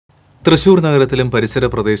തൃശൂർ നഗരത്തിലും പരിസര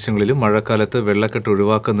പ്രദേശങ്ങളിലും മഴക്കാലത്ത് വെള്ളക്കെട്ട്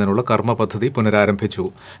ഒഴിവാക്കുന്നതിനുള്ള കർമ്മ പദ്ധതി പുനരാരംഭിച്ചു.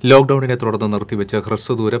 ലോക്ഡൌണിനെ തുടർന്ന് നിർത്തിവെച്ച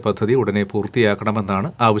ഹ്രസ്വദൂര പദ്ധതി ഉടനെ പൂർത്തിയാക്കണമെന്നാണ്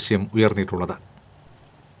ആവശ്യം ഉയർന്നിട്ടുള്ളത്.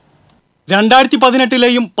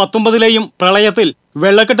 2018-ലെയും 2019-ലെയും പ്രളയത്തിൽ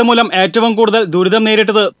വെള്ളക്കെട്ട് മൂലം ഏറ്റവും കൂടുതൽ ദുരിതം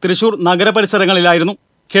നേരിട്ടത് തൃശൂർ നഗരപരിസരങ്ങളിലായിരുന്നു.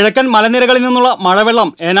 കിഴക്കൻ മലനിരകളിൽ നിന്നുള്ള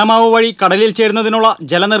മഴവെള്ളം ഏനാമാവ് വഴി കടലിൽ ചേരുന്നതിനുള്ള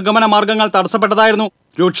ജലനിർഗമന മാർഗങ്ങൾ തടസ്സപ്പെട്ടതായിരുന്നു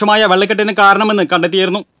രൂക്ഷമായ വെള്ളക്കെട്ടിന് കാരണമെന്ന്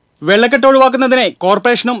കണ്ടെത്തിയിരുന്നു. വെള്ളക്കെട്ട് ഒഴിവാക്കുന്നതിനെ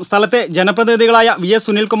കോർപ്പറേഷനും സ്ഥലത്തെ ജനപ്രതിനിധികളായ VS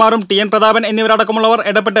സുനിൽകുമാറും TN പ്രതാപൻ എന്നിവരടക്കമുള്ളവർ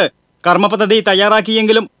ഇടപെട്ട് കർമ്മപദ്ധതി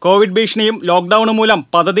തയ്യാറാക്കിയെങ്കിലും കോവിഡ് ഭീഷണിയും ലോക്ഡൌണും മൂലം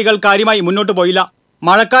പദ്ധതികൾ കാര്യമായി മുന്നോട്ടു പോയില്ല.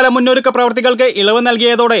 മഴക്കാല മുന്നൊരുക്ക പ്രവർത്തികൾക്ക് ഇളവ്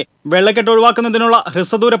നൽകിയതോടെ വെള്ളക്കെട്ട് ഒഴിവാക്കുന്നതിനുള്ള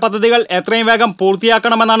ഹ്രസ്വദൂര പദ്ധതികൾ എത്രയും വേഗം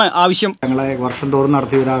പൂർത്തിയാക്കണമെന്നാണ് ആവശ്യം. ഞങ്ങളെ വർഷം തോറും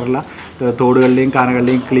നടത്തി വരാറുള്ള തോടുകളുടെയും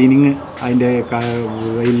കാനകളുടെയും ക്ലീനിങ്, അതിൻ്റെ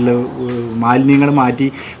മാലിന്യങ്ങൾ മാറ്റി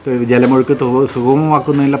ജലമൊഴുക്ക്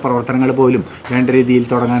സുഗമമാക്കുന്നതിനുള്ള പ്രവർത്തനങ്ങൾ പോലും വേണ്ട രീതിയിൽ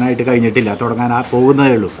തുടങ്ങാനായിട്ട് കഴിഞ്ഞിട്ടില്ല. തുടങ്ങാൻ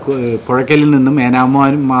പോകുന്നതേ ഉള്ളൂ. പുഴയ്ക്കലിൽ നിന്നും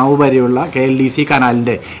ഏനാമാവ് വരെയുള്ള KLDC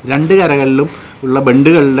കനാലിൻ്റെ 2 കരകളിലും ഉള്ള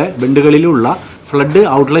ബണ്ടുകളിലുള്ള ഫ്ലഡ്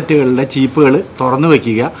ഔട്ട്ലെറ്റുകളുടെ ചീപ്പുകൾ തുറന്നു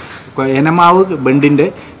വയ്ക്കുക. ഏനമാവ് ബണ്ടിൻ്റെ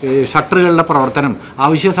ഷട്ടറുകളുടെ പ്രവർത്തനം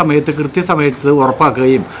ആവശ്യ സമയത്ത് കൃത്യസമയത്ത്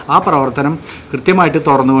ഉറപ്പാക്കുകയും ആ പ്രവർത്തനം കൃത്യമായിട്ട്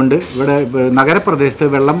തുറന്നുകൊണ്ട് ഇവിടെ നഗരപ്രദേശത്ത്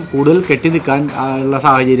വെള്ളം കൂടുതൽ കെട്ടിനിൽക്കാൻ ഉള്ള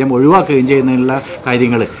സാഹചര്യം ഒഴിവാക്കുകയും ചെയ്യുന്നതിനുള്ള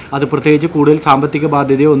കാര്യങ്ങൾ, അത് പ്രത്യേകിച്ച് കൂടുതൽ സാമ്പത്തിക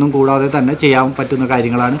ബാധ്യതയോ ഒന്നും കൂടാതെ തന്നെ ചെയ്യാൻ പറ്റുന്ന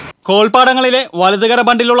കാര്യങ്ങളാണ്. കോൾപ്പാടങ്ങളിലെ വലതുകര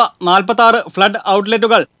ബണ്ടിലുള്ള 46 ഫ്ലഡ്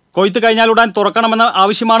ഔട്ട്ലെറ്റുകൾ കൊയ്ത്ത് കഴിഞ്ഞാലുടൻ തുറക്കണമെന്ന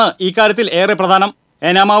ആവശ്യമാണ് ഈ കാര്യത്തിൽ ഏറെ പ്രധാനം.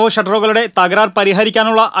 ഏനാമാവ് ഷട്ടറുകളുടെ തകരാർ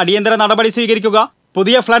പരിഹരിക്കാനുള്ള അടിയന്തര നടപടി സ്വീകരിക്കുക,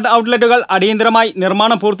 പുതിയ ഫ്ലഡ് ഔട്ട്ലെറ്റുകൾ അടിയന്തരമായി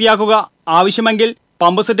നിർമ്മാണം പൂർത്തിയാക്കുക, ആവശ്യമെങ്കിൽ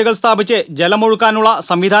പമ്പ് സെറ്റുകൾ സ്ഥാപിച്ച് ജലമൊഴുക്കാനുള്ള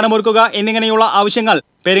സംവിധാനമൊരുക്കുക എന്നിങ്ങനെയുള്ള ആവശ്യങ്ങൾ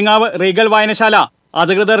പെരിങ്ങാവ് റീഗൽ വായനശാല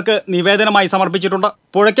അധികൃതർക്ക് നിവേദനമായി സമർപ്പിച്ചിട്ടുണ്ട്.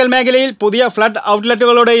 പുഴയ്ക്കൽ മേഖലയിൽ പുതിയ ഫ്ലഡ്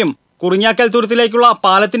ഔട്ട്ലെറ്റുകളുടെയും കുറിഞ്ഞാക്കൽ തുരുത്തിലേക്കുള്ള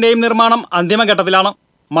പാലത്തിന്റെയും നിർമ്മാണം അന്തിമഘട്ടത്തിലാണ്.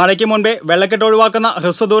 മഴയ്ക്ക് മുൻപേ വെള്ളക്കെട്ട് ഒഴിവാക്കുന്ന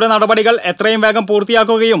ഹ്രസ്വദൂര നടപടികൾ എത്രയും വേഗം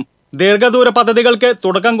പൂർത്തിയാക്കുകയും ദീർഘദൂര പദ്ധതികൾക്ക്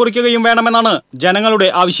തുടക്കം കുറിക്കുകയും വേണമെന്നാണ് ജനങ്ങളുടെ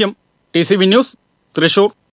ആവശ്യം. TCV news, Thrissur.